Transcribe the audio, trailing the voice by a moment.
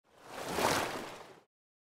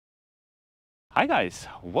Hi guys,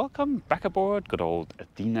 welcome back aboard good old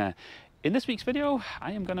Athena. In this week's video,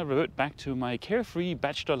 I am gonna revert back to my carefree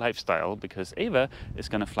bachelor lifestyle because Ava is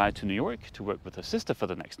gonna fly to New York to work with her sister for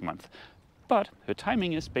the next month. But her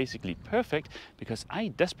timing is basically perfect because I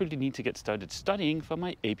desperately need to get started studying for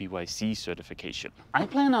my ABYC certification. I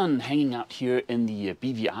plan on hanging out here in the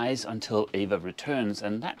BVIs until Ava returns,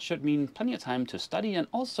 and that should mean plenty of time to study and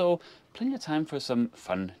also plenty of time for some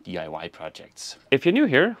fun DIY projects. If you're new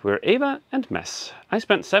here, we're Ava and Mess. I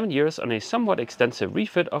spent 7 years on a somewhat extensive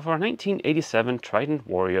refit of our 1987 Trident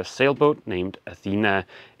Warrior sailboat named Athena.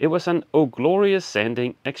 It was an oh glorious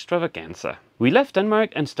sanding extravaganza. We left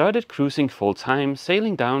Denmark and started cruising full-time,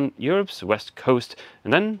 sailing down Europe's west coast,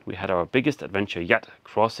 and then we had our biggest adventure yet,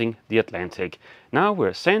 crossing the Atlantic. Now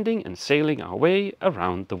we're sanding and sailing our way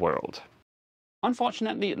around the world.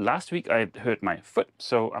 Unfortunately, last week I hurt my foot,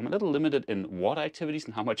 so I'm a little limited in water activities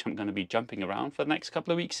and how much I'm going to be jumping around for the next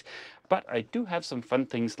couple of weeks, but I do have some fun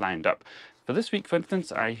things lined up. For this week, for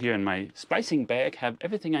instance, I here in my splicing bag have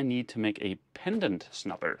everything I need to make a pendant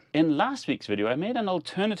snubber. In last week's video, I made an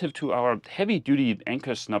alternative to our heavy-duty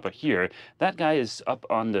anchor snubber here. That guy is up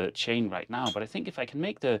on the chain right now, but I think if I can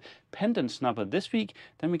make the pendant snubber this week,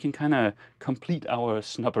 then we can kind of complete our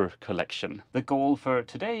snubber collection. The goal for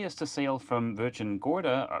today is to sail from Virgin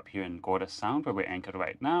Gorda up here in Gorda Sound, where we're anchored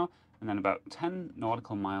right now, and then about 10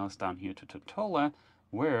 nautical miles down here to Tortola,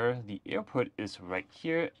 where the airport is right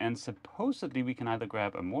here, and supposedly we can either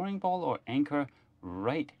grab a mooring ball or anchor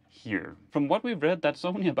right here. From what we've read, that's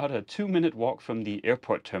only about a 2-minute walk from the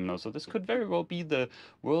airport terminal, so this could very well be the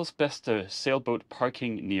world's best sailboat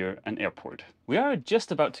parking near an airport. We are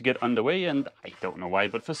just about to get underway, and I don't know why,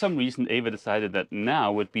 but for some reason Ava decided that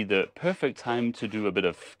now would be the perfect time to do a bit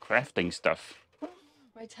of crafting stuff.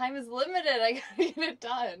 My time is limited, I gotta get it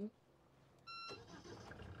done.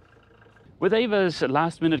 With Ava's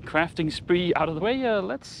last-minute crafting spree out of the way,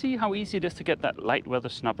 let's see how easy it is to get that light weather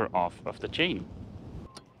snubber off of the chain.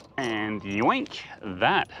 And yoink,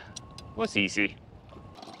 that was easy.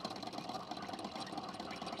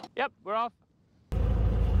 Yep, we're off.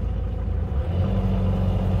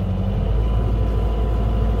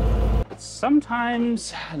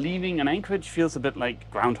 Sometimes leaving an anchorage feels a bit like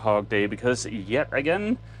Groundhog Day because yet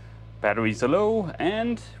again, batteries are low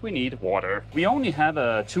and we need water. We only have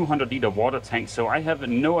a 200-liter water tank, so I have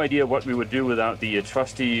no idea what we would do without the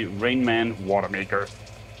trusty Rain Man water maker.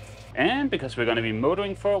 And because we're going to be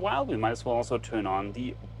motoring for a while, we might as well also turn on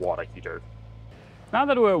the water heater. Now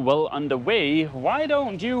that we're well underway, why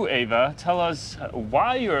don't you, Ava, tell us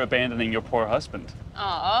why you're abandoning your poor husband?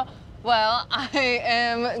 Well, I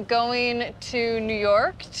am going to New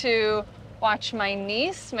York to watch my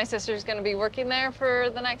niece. My sister's gonna be working there for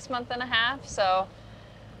the next month and a half, so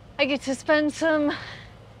I get to spend some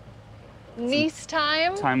niece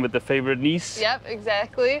time. Time with the favorite niece? Yep,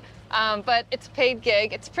 exactly. But it's a paid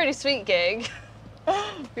gig. It's a pretty sweet gig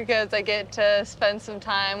because I get to spend some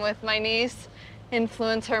time with my niece,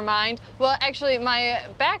 influence her mind. Well, actually, my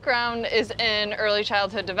background is in early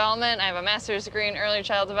childhood development. I have a master's degree in early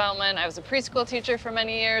child development. I was a preschool teacher for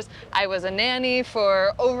many years. I was a nanny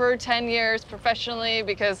for over 10 years professionally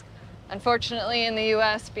because unfortunately in the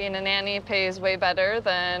US, being a nanny pays way better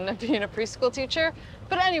than being a preschool teacher.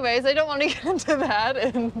 But anyways, I don't want to get into that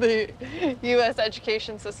in the US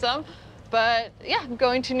education system. But yeah, I'm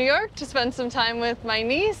going to New York to spend some time with my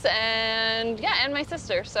niece and my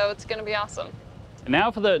sister. So it's gonna be awesome.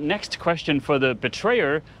 Now for the next question for the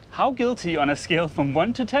betrayer. How guilty on a scale from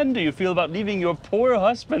 1 to 10 do you feel about leaving your poor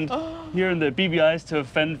husband here in the BBIs to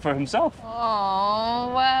fend for himself?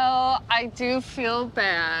 Oh, well, I do feel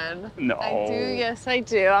bad. No. I do, yes I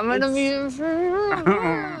do. I'm gonna be...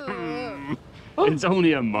 It's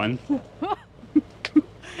only a month.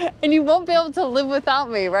 And you won't be able to live without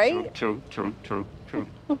me, right? True.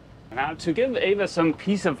 Now to give Ava some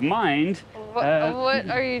peace of mind... What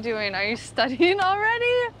are you doing? Are you studying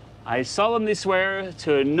already? I solemnly swear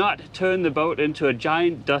to not turn the boat into a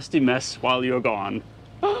giant dusty mess while you're gone.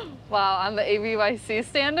 Wow, on the ABYC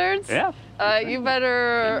standards? Yeah. You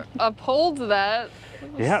better uphold that,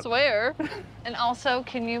 Yep. swear. And also,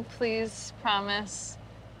 can you please promise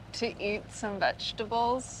to eat some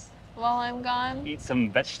vegetables while I'm gone? Eat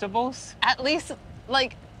some vegetables? At least,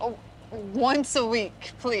 like, once a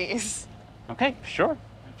week, please. Okay, sure.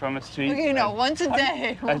 I promise to eat. You know, once a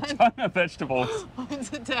day. A ton of vegetables.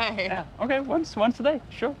 Once a day. Yeah, okay, once a day.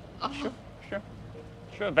 Sure.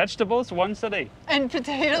 Sure. Vegetables once a day. And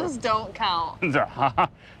potatoes don't count.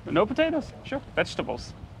 No potatoes. Sure.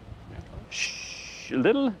 Vegetables. Shh.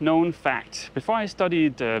 little known fact. Before I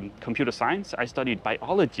studied computer science, I studied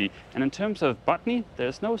biology. And in terms of botany,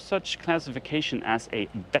 there's no such classification as a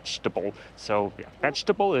vegetable. So yeah,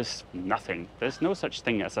 vegetable is nothing. There's no such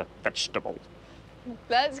thing as a vegetable.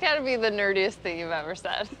 That's got to be the nerdiest thing you've ever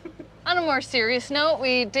said. On a more serious note,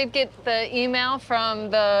 we did get the email from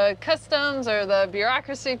the customs or the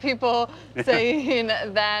bureaucracy people saying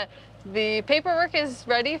that the paperwork is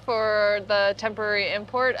ready for the temporary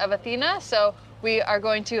import of Athena. So we are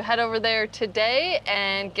going to head over there today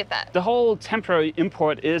and get that. The whole temporary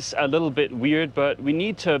import is a little bit weird, but we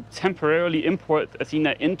need to temporarily import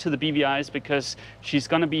Athena into the BVIs because she's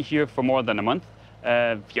going to be here for more than a month.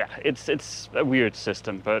 Yeah, it's a weird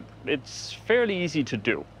system, but it's fairly easy to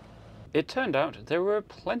do. It turned out there were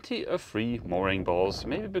plenty of free mooring balls,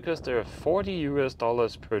 maybe because they're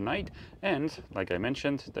 $40 per night, and, like I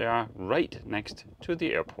mentioned, they are right next to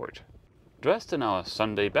the airport. Dressed in our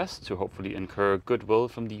Sunday best to hopefully incur goodwill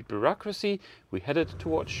from the bureaucracy, we headed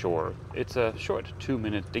towards shore. It's a short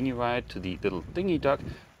 2-minute dinghy ride to the little dinghy dock,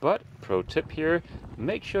 but pro tip here,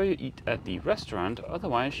 make sure you eat at the restaurant,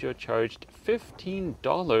 otherwise you're charged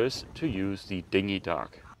 $15 to use the dinghy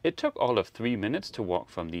dock. It took all of 3 minutes to walk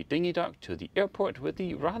from the dinghy dock to the airport with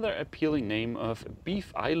the rather appealing name of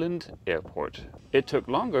Beef Island Airport. It took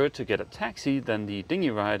longer to get a taxi than the dinghy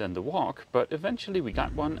ride and the walk, but eventually we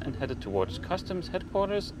got one and headed towards customs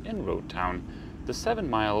headquarters in Road Town. The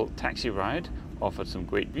 7-mile taxi ride offered some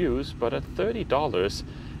great views, but at $30,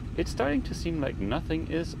 it's starting to seem like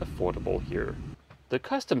nothing is affordable here. The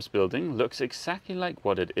customs building looks exactly like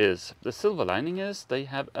what it is. The silver lining is they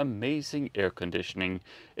have amazing air conditioning.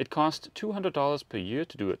 It costs $200 per year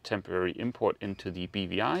to do a temporary import into the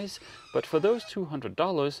BVIs, but for those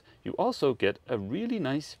 $200 you also get a really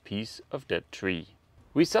nice piece of dead tree.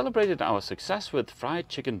 We celebrated our success with fried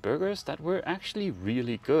chicken burgers that were actually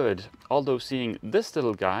really good, although seeing this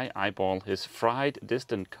little guy eyeball his fried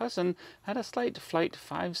distant cousin had a slight Flight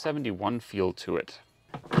 571 feel to it.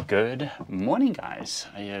 Good morning, guys.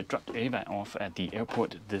 I dropped Ava off at the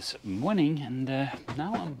airport this morning, and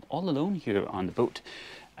now I'm all alone here on the boat.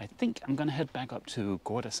 I think I'm gonna head back up to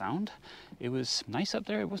Gorda Sound. It was nice up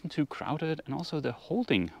there, it wasn't too crowded, and also the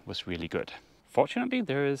holding was really good. Fortunately,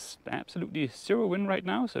 there is absolutely zero wind right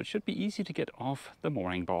now, so it should be easy to get off the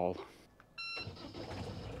mooring ball.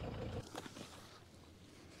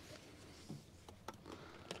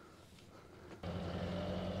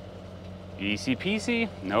 Easy peasy,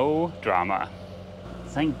 no drama.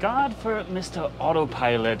 Thank God for Mr.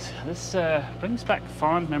 Autopilot. This brings back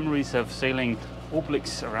fond memories of sailing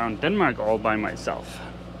obliques around Denmark all by myself.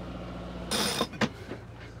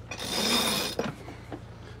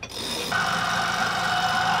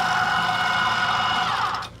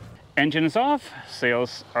 Engine is off,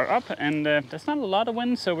 sails are up, and there's not a lot of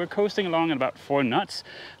wind, so we're coasting along at about 4 knots.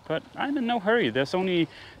 But I'm in no hurry. There's only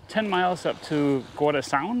 10 miles up to Gorda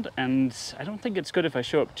Sound, and I don't think it's good if I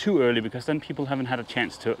show up too early because then people haven't had a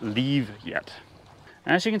chance to leave yet.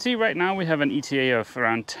 As you can see right now we have an ETA of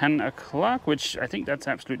around 10 o'clock, which I think that's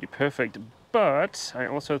absolutely perfect. But I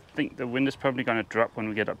also think the wind is probably going to drop when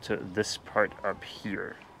we get up to this part up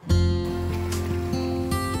here.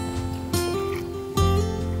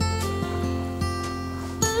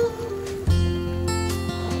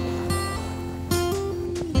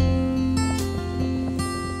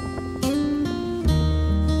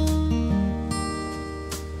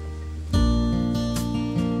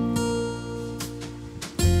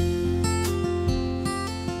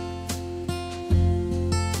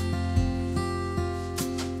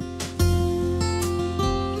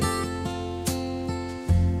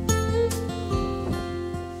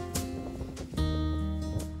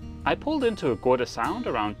 I pulled into Gorda Sound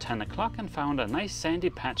around 10 o'clock and found a nice sandy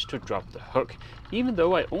patch to drop the hook. Even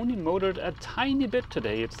though I only motored a tiny bit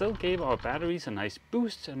today, it still gave our batteries a nice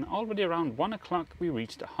boost, and already around 1 o'clock we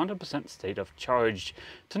reached 100% state of charge.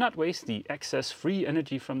 To not waste the excess free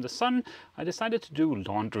energy from the sun, I decided to do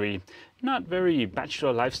laundry. Not very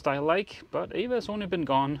bachelor lifestyle-like, but Ava's only been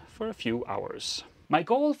gone for a few hours. My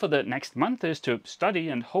goal for the next month is to study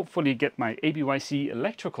and hopefully get my ABYC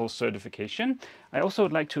electrical certification. I also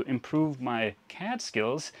would like to improve my CAD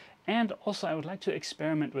skills, and also I would like to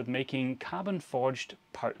experiment with making carbon forged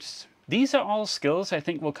parts. These are all skills I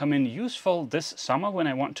think will come in useful this summer when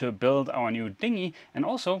I want to build our new dinghy, and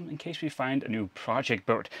also in case we find a new project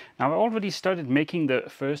boat. Now I already started making the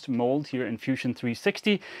first mold here in Fusion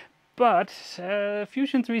 360, but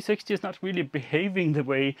Fusion 360 is not really behaving the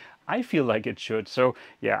way I feel like it should. So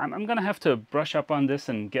yeah, I'm gonna have to brush up on this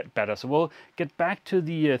and get better. So we'll get back to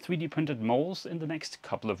the 3D printed molds in the next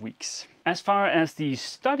couple of weeks. As far as the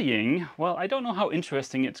studying, well, I don't know how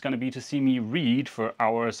interesting it's going to be to see me read for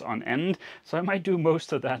hours on end, so I might do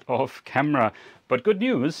most of that off camera. But good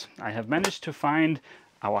news, I have managed to find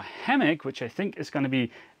our hammock, which I think is going to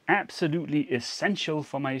be absolutely essential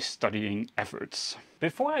for my studying efforts.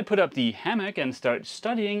 Before I put up the hammock and start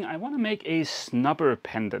studying, I want to make a snubber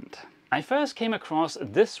pendant. I first came across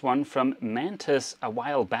this one from Mantis a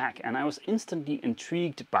while back and I was instantly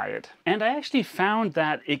intrigued by it. And I actually found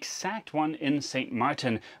that exact one in St.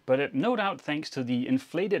 Martin, but no doubt thanks to the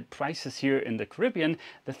inflated prices here in the Caribbean,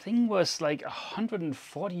 the thing was like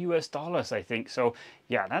 $140 I think. So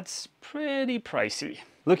yeah, that's pretty pricey.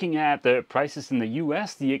 Looking at the prices in the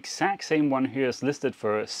US, the exact same one here is listed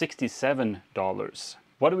for $67.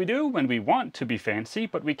 What do we do when we want to be fancy,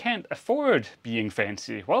 but we can't afford being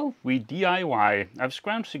fancy? Well, we DIY. I've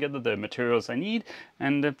scrounged together the materials I need,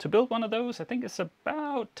 and to build one of those, I think it's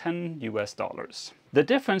about $10 US. The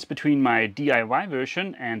difference between my DIY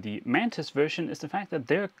version and the Mantis version is the fact that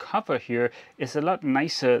their cover here is a lot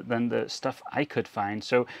nicer than the stuff I could find.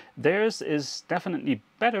 So theirs is definitely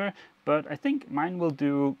better, but I think mine will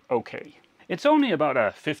do okay. It's only about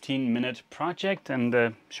a 15-minute project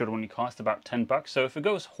and should only cost about 10 bucks, so if it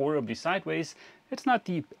goes horribly sideways, it's not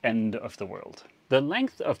the end of the world. The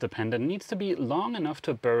length of the pendant needs to be long enough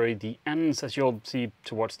to bury the ends, as you'll see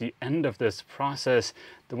towards the end of this process.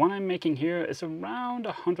 The one I'm making here is around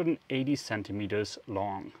 180 centimeters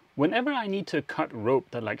long. Whenever I need to cut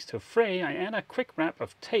rope that likes to fray, I add a quick wrap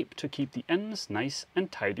of tape to keep the ends nice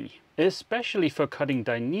and tidy. Especially for cutting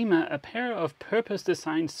Dyneema, a pair of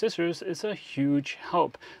purpose-designed scissors is a huge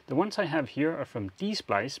help. The ones I have here are from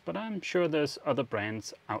D-Splice, but I'm sure there's other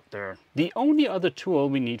brands out there. The only other tool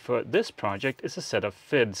we need for this project is a set of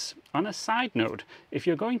fids. On a side note, if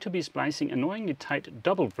you're going to be splicing annoyingly tight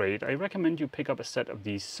double braid, I recommend you pick up a set of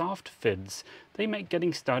these soft fids. They make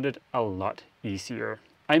getting started a lot easier.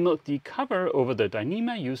 I milked the cover over the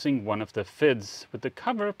Dyneema using one of the fids. With the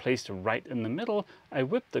cover placed right in the middle, I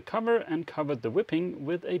whipped the cover and covered the whipping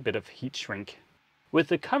with a bit of heat shrink. With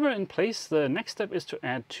the cover in place, the next step is to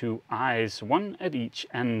add 2 eyes, one at each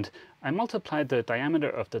end. I multiplied the diameter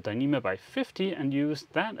of the Dyneema by 50 and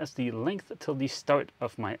used that as the length till the start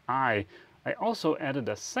of my eye. I also added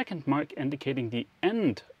a second mark indicating the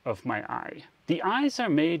end of my eye. The eyes are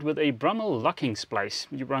made with a Brummel locking splice.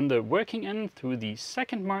 You run the working end through the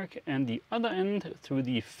second mark and the other end through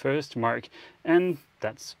the first mark, and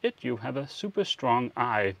that's it. You have a super strong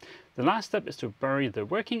eye. The last step is to bury the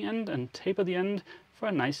working end and taper the end for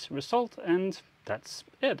a nice result, and that's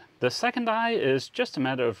it. The second eye is just a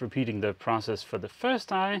matter of repeating the process for the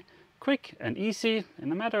first eye. Quick and easy.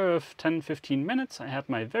 In a matter of 10-15 minutes, I had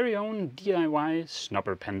my very own DIY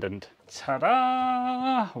snubber pendant.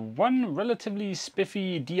 Ta-da! One relatively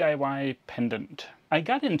spiffy DIY pendant. I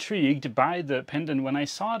got intrigued by the pendant when I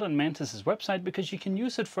saw it on Mantis's website because you can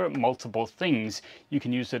use it for multiple things. You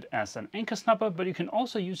can use it as an anchor snubber, but you can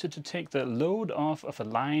also use it to take the load off of a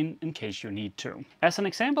line in case you need to. As an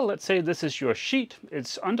example, let's say this is your sheet.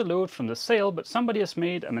 It's under load from the sail, but somebody has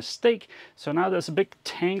made a mistake. So now there's a big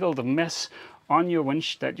tangled mess on your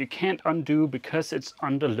winch that you can't undo because it's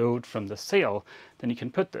under load from the sail. Then you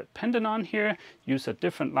can put the pendant on here, use a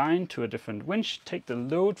different line to a different winch, take the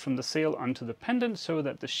load from the sail onto the pendant so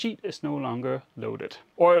that the sheet is no longer loaded.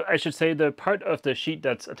 Or I should say the part of the sheet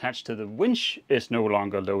that's attached to the winch is no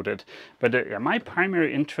longer loaded. But yeah, my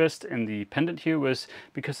primary interest in the pendant here was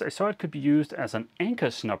because I saw it could be used as an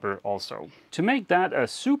anchor snubber also. To make that a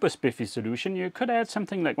super spiffy solution, you could add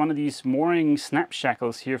something like one of these mooring snap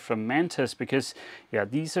shackles here from Mantis, because yeah,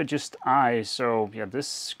 these are just eyes. So yeah,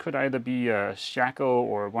 this could either be a shackle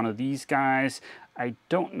or one of these guys. I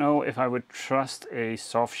don't know if I would trust a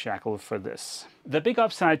soft shackle for this. The big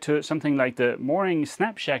upside to something like the mooring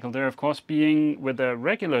snap shackle there, of course, being with a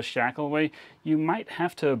regular shackle where you might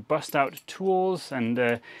have to bust out tools, and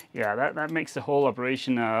yeah, that makes the whole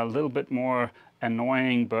operation a little bit more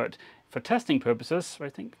annoying, but for testing purposes, I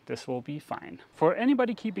think this will be fine. For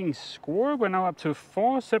anybody keeping score, we're now up to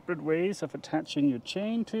 4 separate ways of attaching your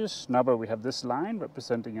chain to your snubber. We have this line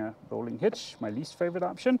representing a rolling hitch, my least favorite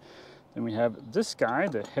option. Then we have this guy,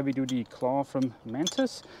 the heavy-duty claw from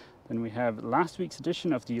Mantis. Then we have last week's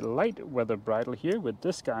edition of the light weather bridle here with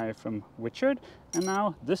this guy from Witchard. And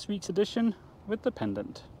now this week's edition with the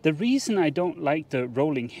pendant. The reason I don't like the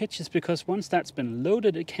rolling hitch is because once that's been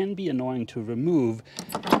loaded, it can be annoying to remove.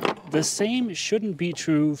 The same shouldn't be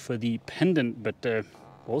true for the pendant, but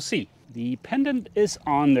We'll see. The pendant is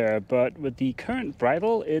on there, but with the current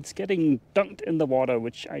bridle, it's getting dunked in the water,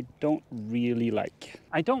 which I don't really like.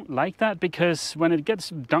 I don't like that because when it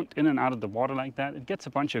gets dunked in and out of the water like that, it gets a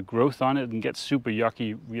bunch of growth on it and gets super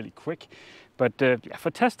yucky really quick. But yeah,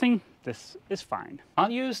 for testing, this is fine.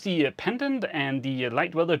 I'll use the pendant and the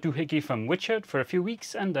light weather doohickey from Witchert for a few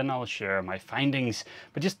weeks, and then I'll share my findings.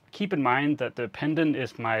 But just keep in mind that the pendant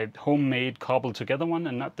is my homemade cobbled together one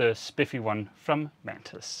and not the spiffy one from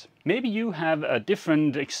Mantis. Maybe you have a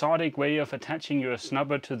different exotic way of attaching your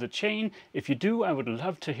snubber to the chain. If you do, I would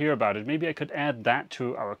love to hear about it. Maybe I could add that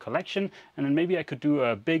to our collection, and then maybe I could do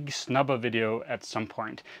a big snubber video at some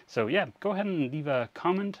point. So yeah, go ahead and leave a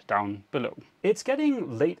comment down below. It's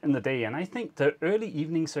getting late in the day, and I think the early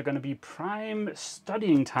evenings are going to be prime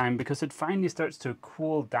studying time because it finally starts to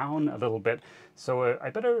cool down a little bit. So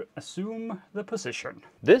I better assume the position.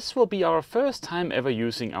 This will be our first time ever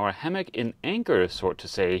using our hammock in anchor, so to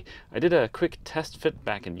say. I did a quick test fit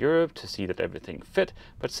back in Europe to see that everything fit,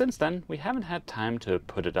 but since then we haven't had time to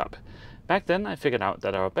put it up. Back then I figured out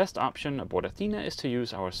that our best option aboard Athena is to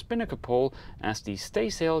use our spinnaker pole, as the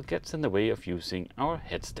staysail gets in the way of using our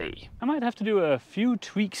headstay. I might have to do a few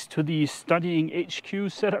tweaks to the studying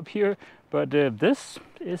HQ setup here, but this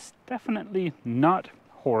is definitely not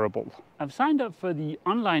horrible. I've signed up for the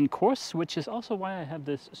online course, which is also why I have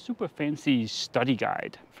this super fancy study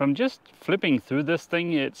guide. From just flipping through this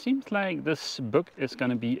thing, it seems like this book is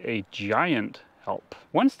going to be a giant help.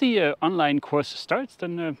 Once the online course starts,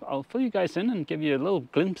 then I'll fill you guys in and give you a little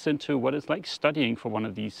glimpse into what it's like studying for one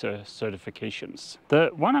of these certifications.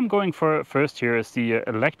 The one I'm going for first here is the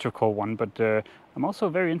electrical one, but I'm also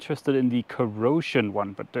very interested in the corrosion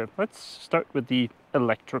one, but let's start with the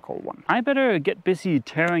electrical one. I better get busy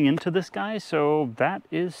tearing into this guy, so that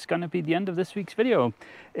is gonna be the end of this week's video.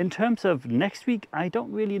 In terms of next week, I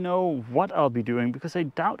don't really know what I'll be doing because I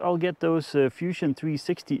doubt I'll get those Fusion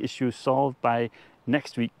 360 issues solved by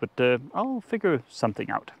next week, but I'll figure something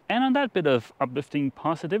out. And on that bit of uplifting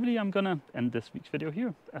positivity, I'm gonna end this week's video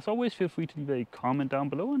here. As always, feel free to leave a comment down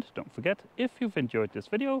below, and don't forget, if you've enjoyed this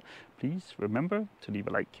video, please remember to leave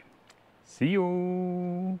a like. See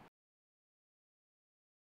you!